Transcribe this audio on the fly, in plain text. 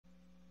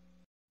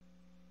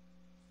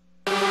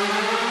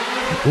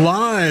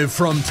Live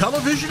from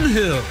Television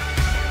Hill,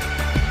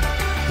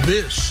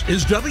 this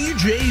is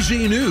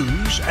WJZ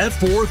News at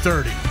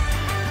 4:30.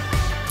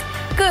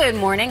 Good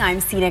morning, I'm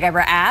Sina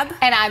Gebra-Ab.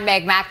 And I'm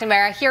Meg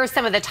McNamara. Here are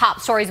some of the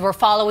top stories we're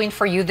following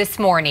for you this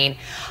morning.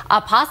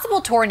 A possible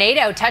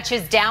tornado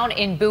touches down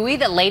in Bowie,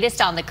 the latest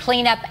on the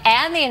cleanup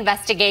and the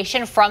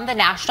investigation from the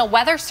National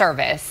Weather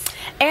Service.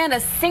 And a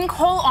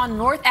sinkhole on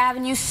North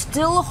Avenue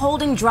still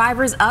holding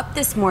drivers up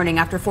this morning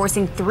after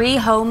forcing 3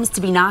 homes to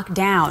be knocked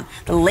down.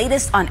 The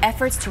latest on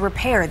efforts to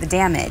repair the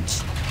damage.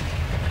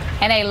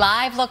 And a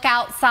live look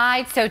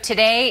outside. So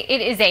today it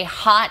is a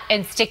hot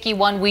and sticky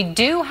one. We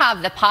do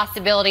have the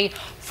possibility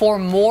for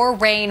more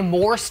rain,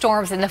 more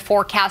storms in the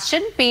forecast.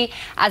 Shouldn't be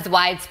as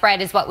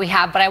widespread as what we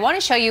have, but I want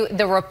to show you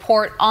the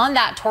report on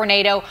that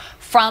tornado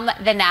from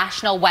the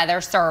National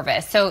Weather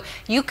Service. So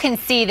you can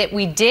see that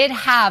we did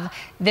have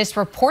this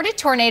reported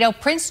tornado.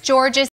 Prince George's